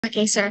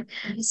Okay, sir.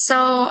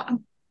 So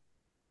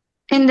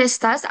in this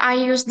task, I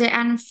use the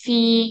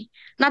ENVI,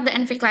 not the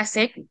ENVI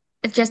Classic,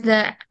 it's just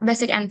the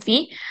basic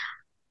ENVI.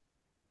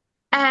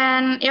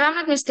 And if I'm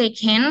not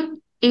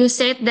mistaken, you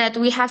said that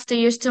we have to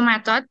use two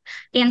methods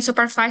in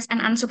supervised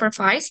and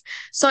unsupervised.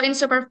 So in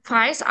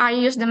supervised, I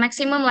use the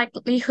maximum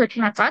likelihood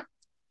method.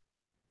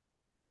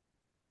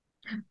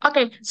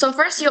 Okay, so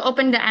first you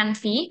open the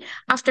ENVI.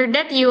 After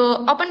that, you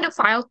open the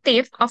file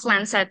TIFF of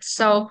Lancet.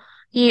 So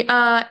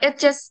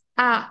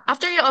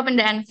after you open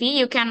the ENVI,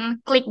 you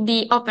can click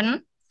the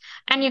open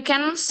and you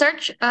can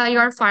search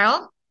your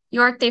file,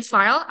 your TIFF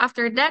file.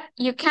 After that,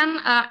 you can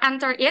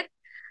enter it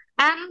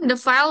and the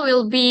file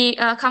will be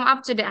come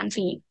up to the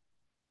ENVI.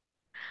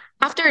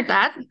 After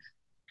that,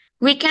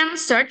 we can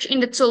search in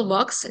the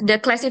toolbox the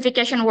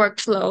classification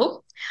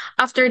workflow.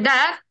 After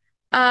that,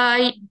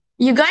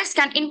 you guys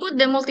can input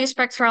the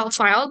multispectral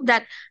file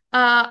that,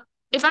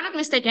 if I'm not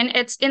mistaken,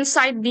 it's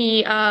inside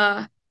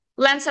the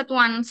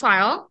Lancet1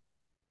 file.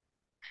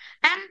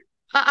 And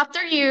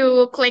after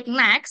you click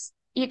next,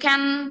 you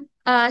can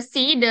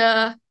see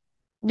the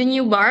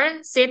new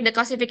bar, set the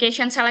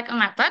classification, select a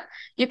method.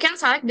 You can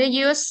select the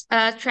use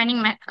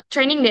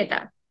training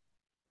data.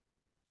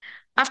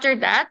 After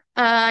that,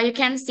 you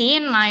can see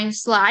in my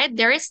slide,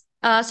 there is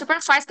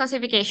supervised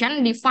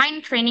classification,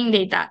 define training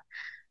data.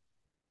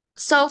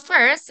 So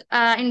first,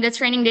 in the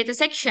training data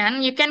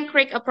section, you can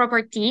create a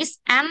properties,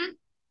 and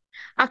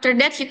after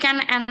that, you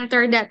can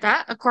enter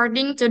data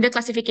according to the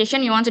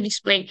classification you want to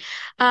display.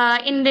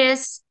 In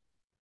this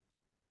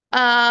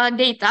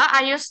data,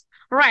 I use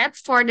red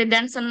for the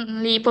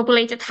densely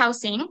populated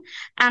housing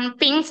and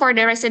pink for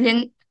the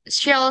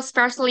residential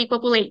sparsely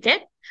populated.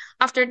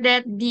 After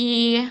that,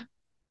 the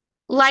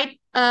light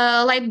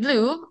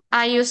blue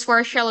I use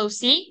for shallow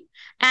sea,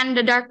 and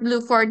the dark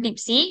blue for deep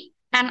sea.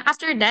 And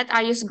after that,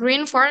 I use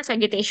green for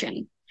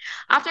vegetation.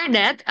 After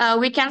that,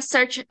 we can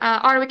search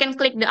or we can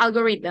click the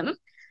algorithm,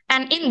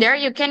 and in there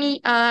you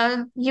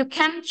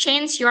can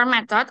change your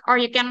method or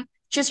you can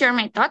choose your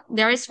method.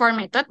 There is 4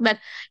 methods, but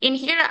in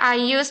here I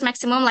use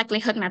maximum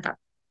likelihood method.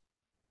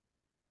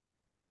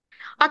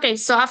 Okay,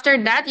 so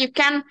after that, you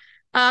can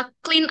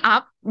clean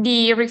up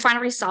the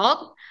refined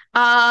result.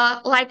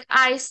 Like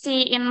I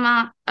see in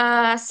my,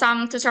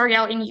 some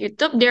tutorial in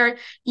YouTube, they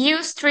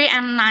use 3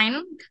 and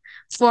 9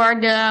 for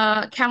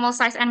the camel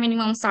size and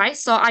minimum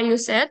size. So I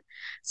use it.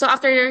 So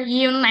after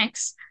you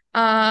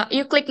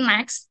click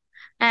next,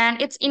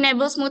 and it's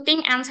enable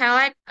smoothing and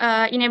select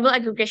enable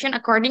aggregation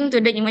according to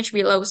the image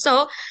below.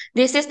 So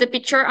this is the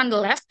picture on the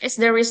left. It's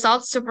the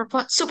result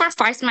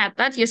supervised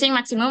method using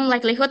maximum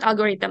likelihood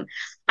algorithm.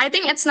 I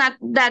think it's not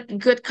that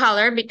good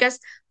color because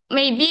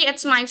maybe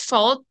it's my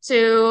fault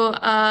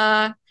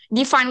to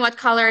define what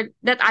color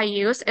that I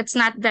use. It's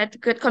not that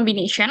good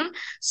combination.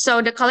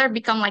 So the color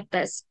become like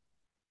this.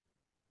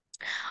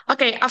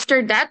 Okay,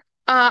 after that,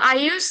 I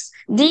use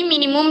the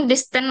minimum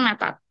distance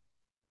method.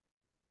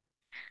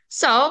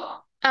 So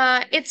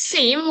it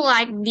seemed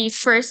like the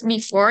first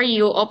before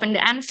you open the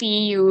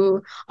ENVI,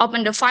 you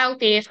open the file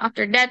TIFF.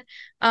 After that,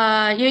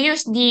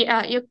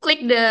 you click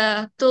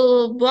the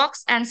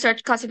toolbox and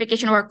search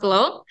classification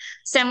workflow,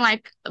 same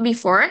like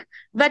before.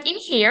 But in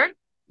here,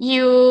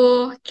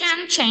 you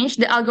can change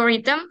the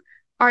algorithm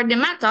or the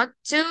method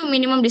to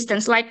minimum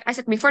distance. Like I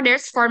said before,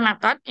 there's 4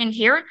 methods in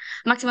here: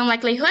 maximum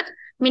likelihood,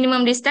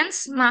 minimum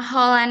distance,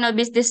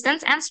 Mahalanobis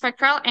distance, and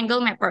spectral angle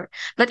mapper.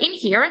 But in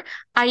here,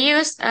 I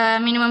use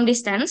minimum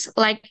distance,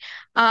 like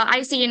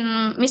I see in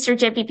Mr.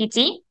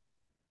 JPPT.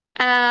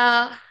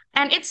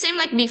 And it seemed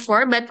like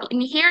before, but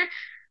in here,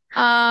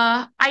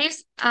 I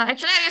use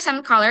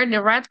some color,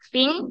 the red,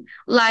 pink,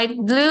 light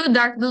blue,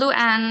 dark blue,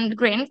 and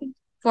green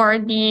for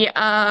the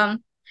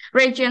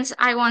regions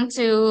I want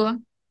to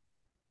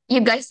you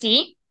guys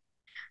see.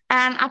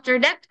 And after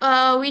that,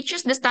 we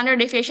choose the standard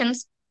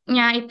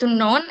deviations-nya itu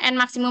known and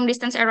maximum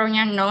distance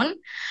error-nya known.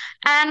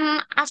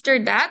 And after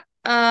that,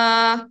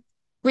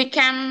 we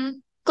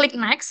can click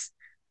next.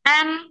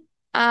 And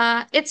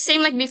it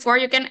seems like before,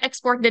 you can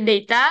export the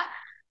data.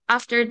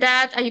 After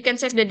that, you can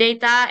save the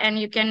data and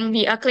you can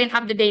clean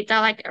up the data,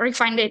 like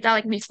refine data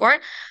like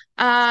before.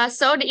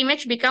 So the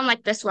image become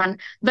like this one.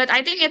 But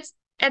I think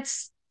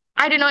it's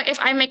I don't know if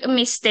I make a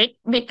mistake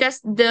because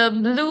the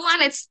blue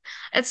one, it's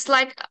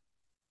like,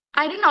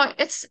 I don't know,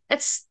 it's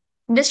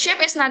the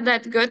shape is not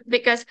that good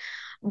because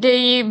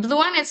the blue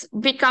one is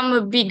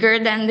become bigger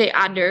than the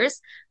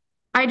others.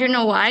 I don't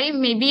know why.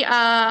 Maybe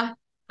I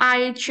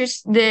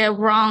choose the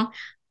wrong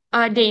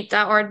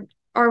data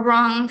or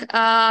wrong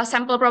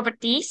sample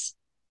properties.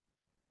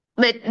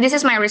 But this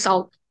is my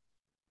result.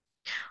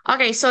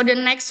 Okay, so the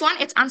next one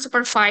is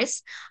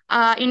unsupervised.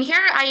 In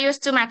here, I use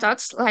 2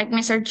 methods, like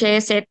Mr.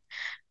 J said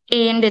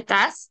in the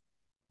task.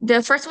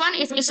 The first one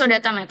is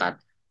isodata method.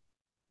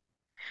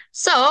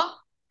 So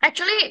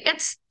actually,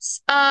 it's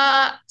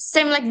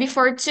same like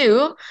before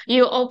too.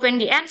 You open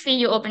the ENVI,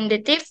 you open the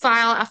TIFF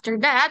file. After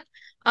that,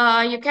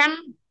 you can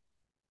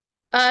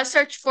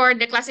search for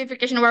the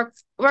classification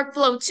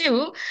workflow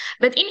too.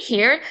 But in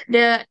here,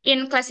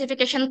 in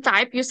classification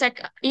type, click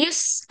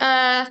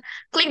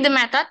the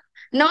method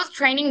no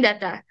training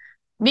data.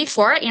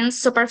 Before, in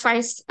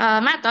supervised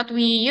method,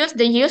 we use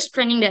the use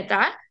training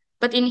data,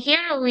 but in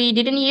here, we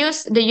didn't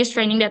use the use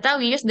training data,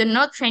 we use the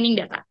no training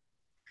data.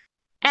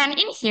 And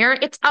in here,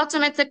 it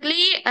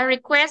automatically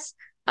requests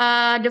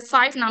the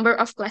 5 number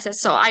of classes.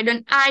 So I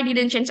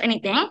didn't change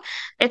anything.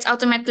 It's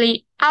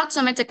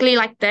automatically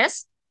like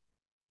this.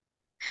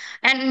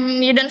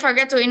 And you don't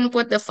forget to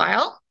input the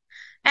file.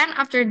 And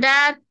after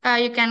that,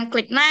 you can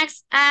click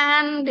next.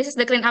 And this is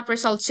the cleanup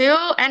result too.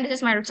 And this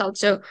is my result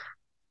too.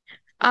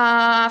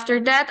 After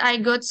that, I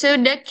go to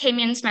the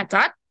k-means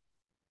method.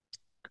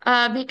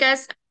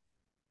 Because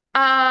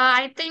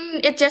I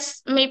think it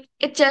just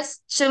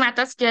 2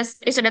 methods,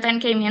 just isodata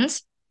and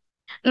k-means.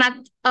 Not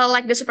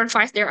like the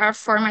supervised, there are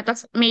 4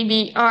 methods,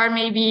 maybe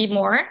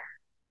more.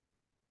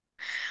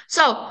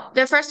 So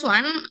the first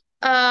one,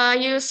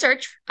 you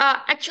search.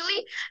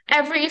 Actually,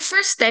 every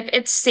first step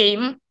it's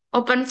same.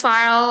 Open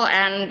file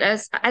and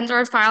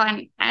enter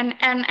file and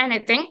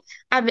anything.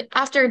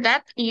 After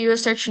that, you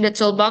search the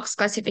toolbox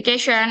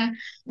classification.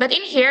 But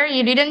in here,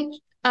 you didn't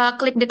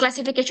click the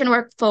classification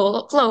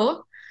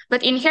workflow.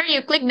 But in here,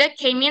 you click the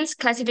k-means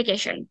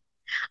classification.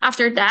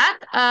 After that,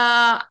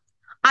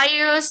 I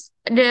use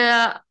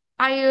the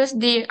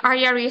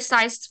area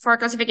resize for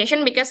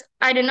classification because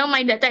I don't know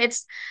my data.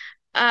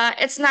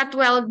 It's not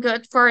well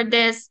good for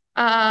this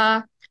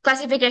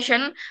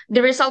classification.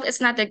 The result is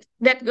not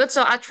that good,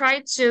 so I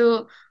try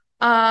to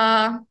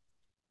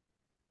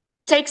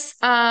take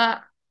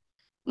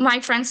my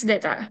friend's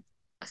data.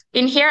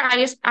 In here, I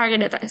use area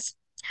data.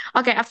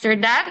 Okay, after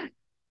that,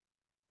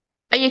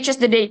 you choose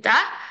the data,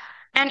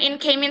 and in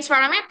k-means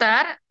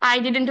parameter, I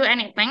didn't do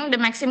anything. The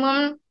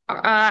maximum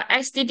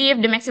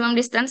STTF, the maximum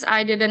distance,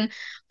 I didn't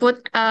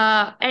put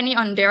any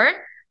on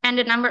there, and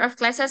the number of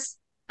classes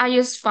I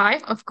used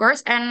 5, of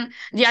course, and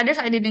the others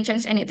I didn't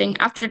change anything.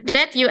 After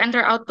that, you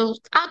enter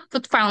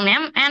output file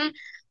name, and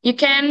you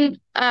can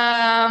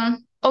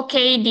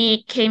okay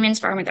the k-means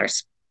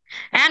parameters.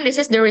 And this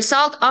is the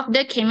result of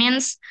the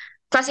k-means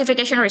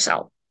classification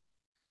result.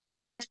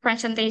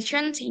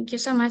 Presentation. Thank you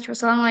so much.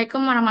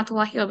 Wassalamualaikum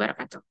warahmatullahi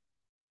wabarakatuh.